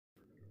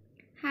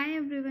Hi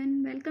everyone,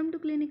 welcome to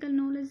clinical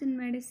knowledge in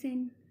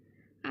medicine.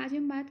 आज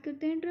हम बात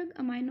करते हैं ड्रग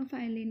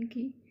अमाइनोफाइलिन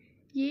की।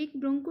 ये एक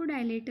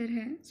ब्रोंकोडाइलेटर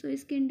है। सो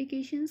इसके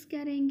इंडिकेशंस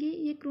क्या रहेंगे?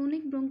 ये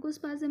क्रोनिक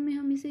ब्रोंकोस्पाज्म में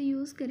हम इसे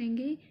यूज़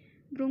करेंगे।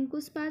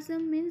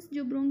 ब्रोंकोस्पाज्म मीन्स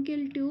जो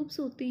ब्रोंकियल ट्यूब्स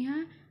होती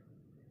हैं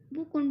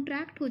वो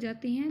कॉन्ट्रैक्ट हो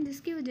जाती हैं,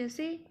 जिसकी वजह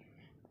से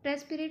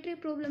रेस्पिरेटरी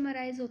प्रॉब्लम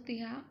अराइज होती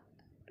है,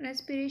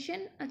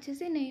 रेस्पिरेशन अच्छे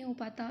से नहीं हो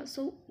पाता।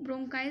 सो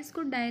ब्रोंकाइल्स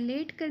को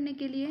डायलेट करने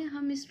के लिए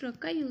हम इस ड्रग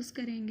का यूज़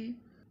करेंगे।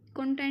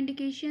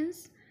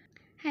 कॉन्ट्राइंडिकेशंस,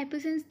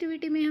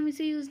 हाइपरसेंसिटिविटी में हम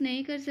इसे यूज़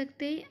नहीं कर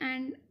सकते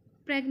and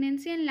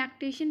pregnancy and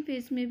lactation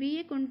phase में भी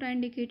ये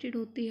कॉन्ट्राइंडिकेटेड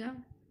होती है।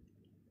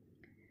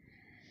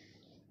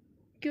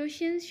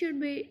 Questions should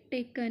be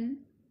taken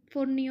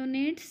for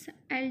neonates,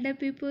 Elder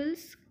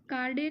peoples,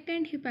 cardiac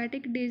and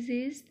hepatic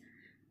disease,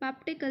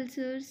 peptic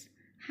ulcers,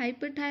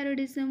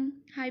 hyperthyroidism,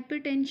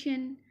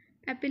 hypertension,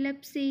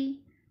 epilepsy,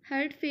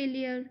 heart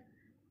failure,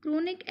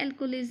 chronic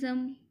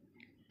alcoholism,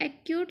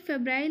 acute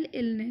febrile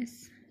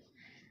illness.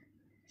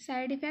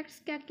 Side effects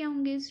क्या क्या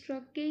होंगे इस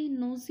drug के?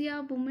 Nausea,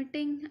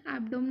 vomiting,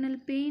 abdominal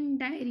pain,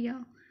 diarrhoea,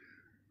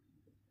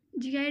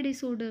 GI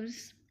disorders,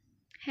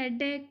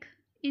 headache,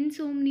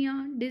 insomnia,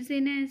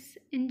 dizziness,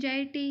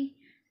 anxiety,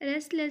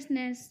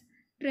 restlessness,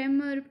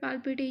 tremor,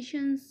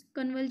 palpitations,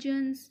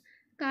 convulsions,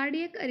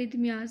 cardiac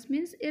अरिथमियाज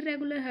means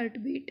irregular heart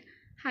beat,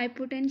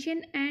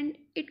 hypotension and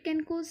it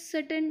can cause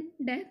sudden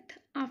death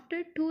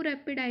after 2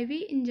 rapid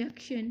ivy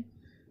injection.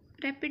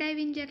 Rapid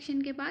ivy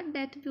injection के बाद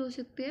death भी हो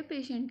सकती है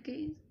patient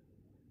की।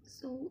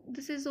 So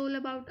this is all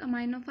about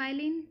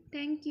aminophylline.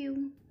 Thank you.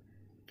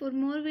 For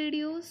more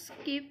videos,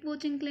 keep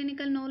watching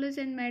Clinical Knowledge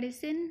and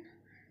Medicine.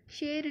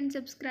 Share and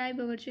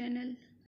subscribe our channel.